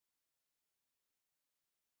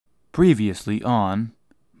Previously on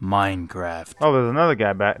Minecraft. Oh, there's another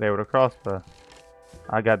guy back there with a crossbow.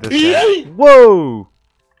 I got this guy. Whoa!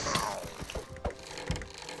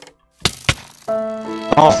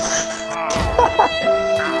 Oh,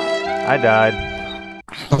 I died.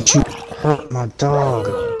 don't you hurt my dog.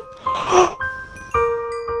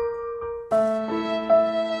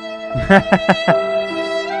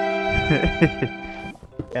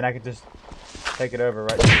 And I could just take it over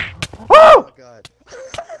right now. Oh! God.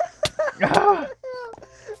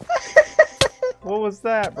 What was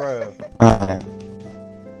that, bro? Alright.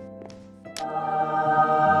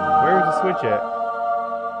 Where was the switch at?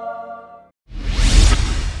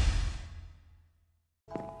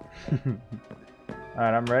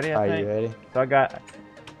 Alright, I'm ready, I Are think. you ready? So I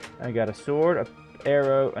got a sword, an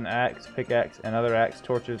arrow, an axe, pickaxe, another axe,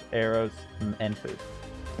 torches, arrows, and food.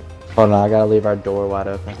 Hold on, I gotta leave our door wide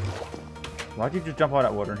open. Why'd you just jump all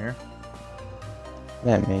that water in here? I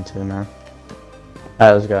didn't mean to, man.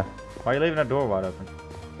 Alright, let's go. Why are you leaving that door wide open?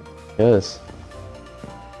 Yes.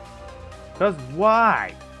 Cause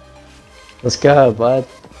why? Let's go, bud.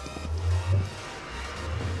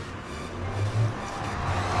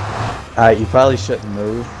 Alright, you probably shouldn't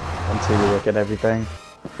move until you look at everything.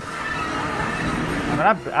 I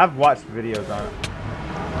mean, I've watched videos on it.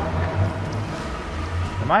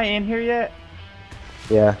 Am I in here yet?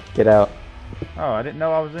 Yeah, get out. Oh, I didn't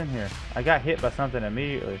know I was in here. I got hit by something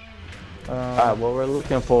immediately. Alright, what we're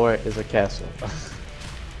looking for is a castle.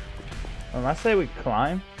 I say we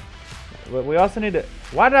climb. But we also need to.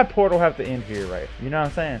 Why did that portal have to end here, right? You know what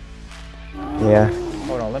I'm saying? Yeah.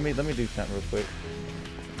 Hold on, let me do something real quick.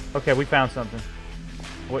 Okay, we found something.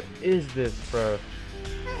 What is this, bro?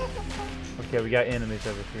 Okay, we got enemies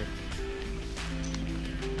over here.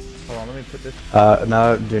 Hold on, let me put this.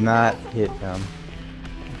 No, do not hit them.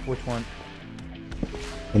 Which one?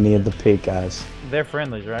 Any of the pig guys. They're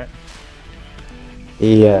friendlies, right?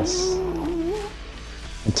 Yes.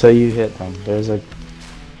 Until you hit them. There's a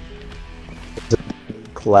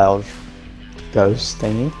cloud ghost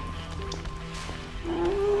thingy.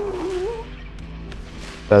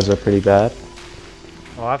 Those are pretty bad.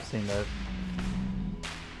 Oh, I've seen those.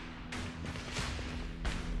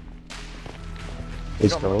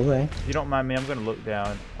 Please go away. If you don't mind me, I'm gonna look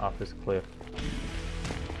down off this cliff.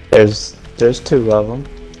 There's two of them.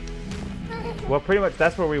 Well, pretty much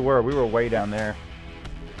that's where we were. We were way down there.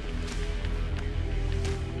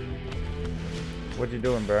 What you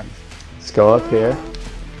doing, bro? Let's go up here.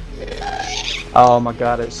 Oh my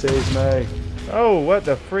god, it sees me. Oh, what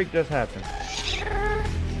the freak just happened?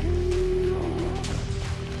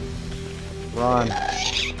 Run.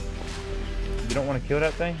 You don't want to kill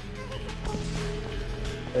that thing?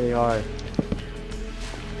 Pretty hard.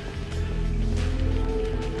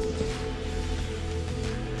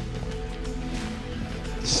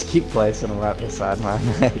 Just keep placing them right beside my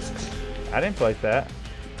face. I didn't place that.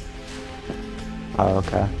 Oh,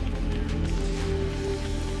 okay.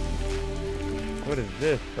 What is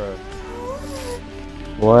this, bro?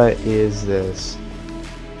 What is this?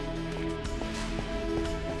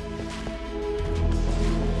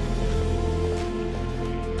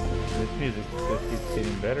 This music just keeps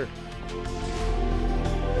getting better.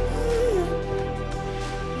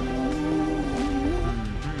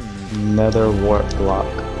 Another warp block.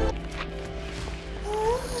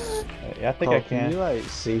 Yeah, I think I Can can. you like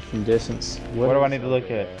see from distance? What do I is need to look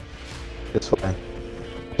over at? there? This way.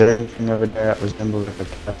 Is there anything over there that resembles like a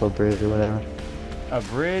castle bridge or whatever? A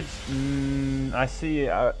bridge? I see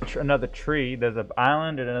another tree. There's an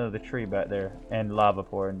island and another tree back there, and lava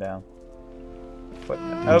pouring down. But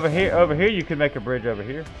over here you could make a bridge over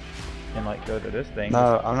here, and like go to this thing.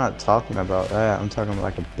 No, I'm not talking about that. I'm talking about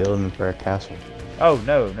like a building for a castle. Oh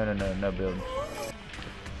no building.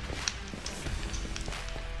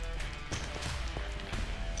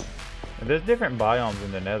 And there's different biomes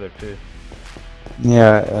in the Nether too.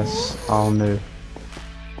 Yeah, that's all new.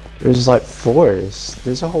 There's like forest.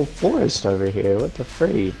 There's a whole forest over here. What the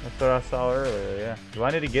freak? That's what I saw earlier. Yeah. Do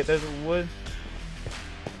I need to get those wood?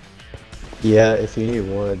 Yeah, if you need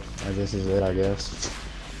wood, this is it, I guess.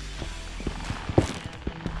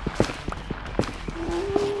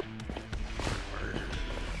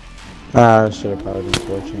 I should have probably been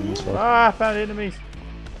torching this one. Ah, I found enemies.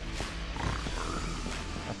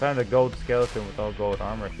 I found a gold skeleton with all gold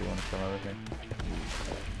armor. If you want to come over here.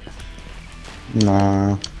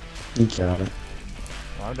 Nah, you got it.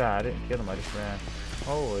 Well, I died. I didn't kill him. I just ran.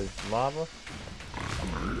 Oh, it's lava.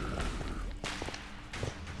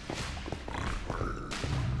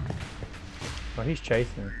 Oh, he's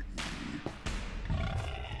chasing me.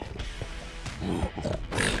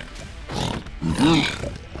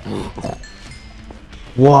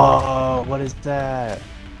 Whoa, what is that?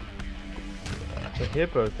 The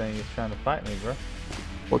hippo thing is trying to fight me, bro.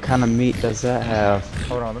 What kind of meat does that have?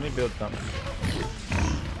 Hold on, let me build something.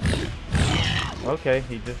 Okay,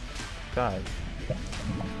 he just died.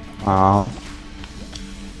 Oh.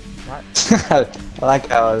 What? I like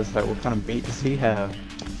how I was like, what kind of meat does he have?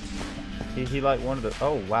 He like one of the.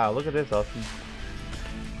 Oh wow, look at this, Austin.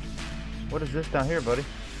 What is this down here, buddy?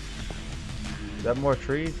 Is that more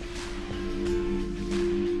trees?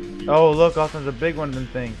 Oh look, Austin, there's a big one of them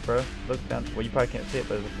things, bro. Look down. Well, you probably can't see it,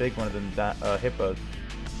 but there's a big one of them hippos.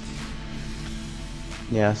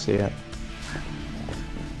 Yeah, I see it.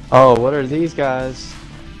 Oh, what are these guys?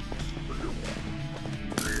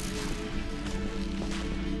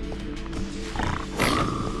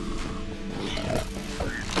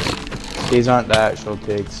 These aren't the actual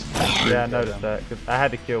pigs. Yeah, I noticed that, because I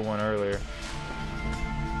had to kill one earlier.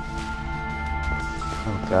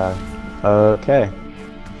 Oh god. Okay.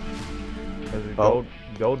 There's a Oh.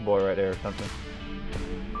 gold boy right there or something.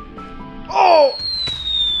 Oh!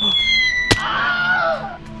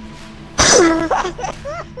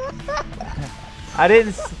 I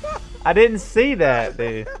didn't see that,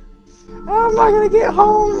 dude. How am I gonna get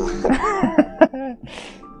home?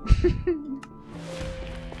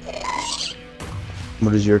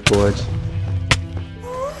 What is your coords?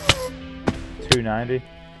 290.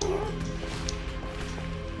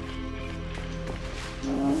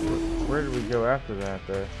 Where did we go after that,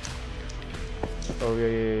 though? Oh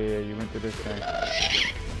yeah. You went through this thing.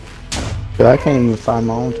 Dude, I can't even find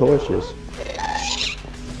my own torches.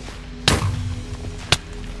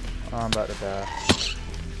 Oh, I'm about to die.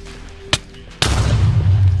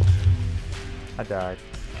 I died.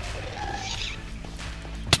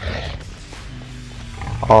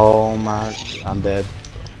 Oh my, I'm dead.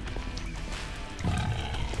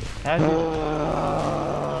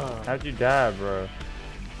 How'd you die, bro?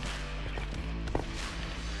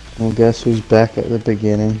 Well, guess who's back at the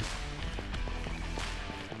beginning?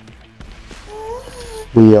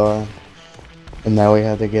 We are. And now we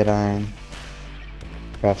have to get iron.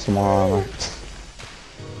 Craft some more armor.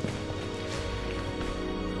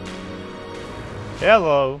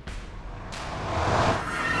 Hello.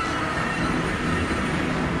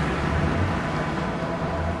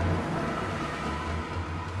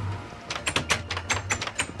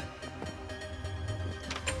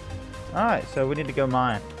 Alright, so we need to go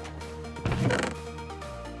mine.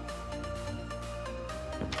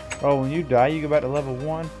 Oh, when you die, you go back to level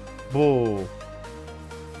 1? Bull.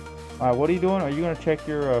 Alright, what are you doing? Are you going to check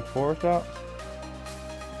your forest out?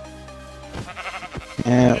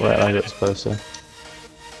 Yeah, right like it's supposed to.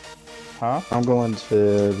 Huh? I'm going to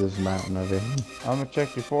this mountain over here. I'm going to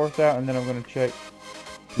check your forest out, and then I'm going to check...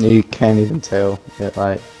 You can't even tell. It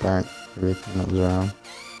like burnt everything that was around.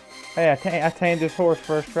 Hey, I tamed this horse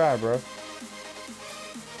first try, bro.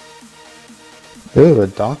 Ooh, a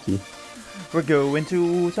donkey. We're going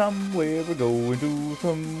to somewhere, we're going to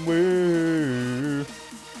somewhere.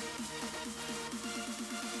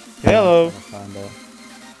 Hello.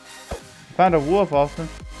 Found a wolf, Austin.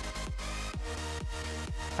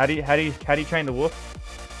 How do you train the wolf?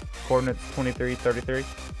 Coordinates 2333.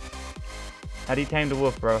 How do you tame the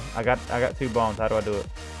wolf, bro? I got 2 bones. How do I do it?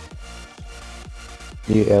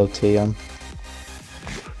 You LT him.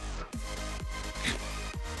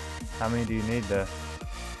 How many do you need though?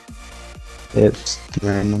 It's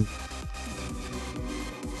random.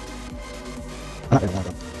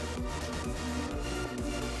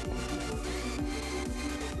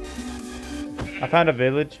 I found a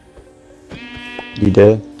village. You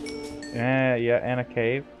did? Yeah, and a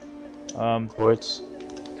cave. Quartz.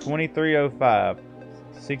 2305,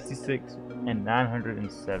 66, and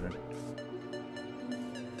 907.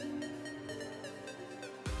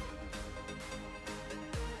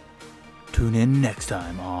 Tune in next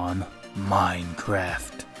time on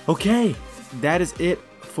Minecraft. Okay, that is it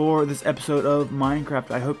for this episode of Minecraft.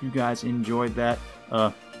 I hope you guys enjoyed that.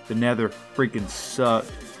 The nether freaking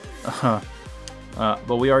sucked.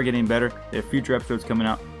 But we are getting better. There are future episodes coming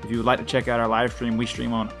out. If you would like to check out our live stream, we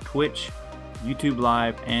stream on Twitch, YouTube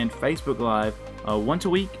Live, and Facebook Live once a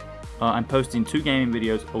week. I'm posting 2 gaming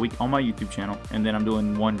videos a week on my YouTube channel, and then I'm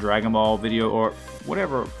doing 1 Dragon Ball video or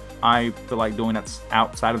whatever I feel like doing that's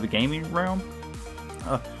outside of the gaming realm.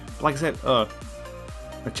 Like I said,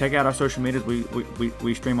 check out our social medias.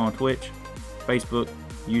 We stream on Twitch, Facebook,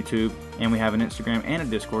 YouTube, and we have an Instagram and a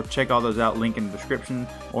Discord. Check all those out, link in the description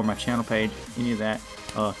or my channel page, any of that.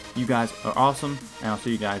 You guys are awesome, and I'll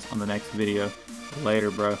see you guys on the next video.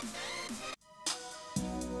 Later, bro.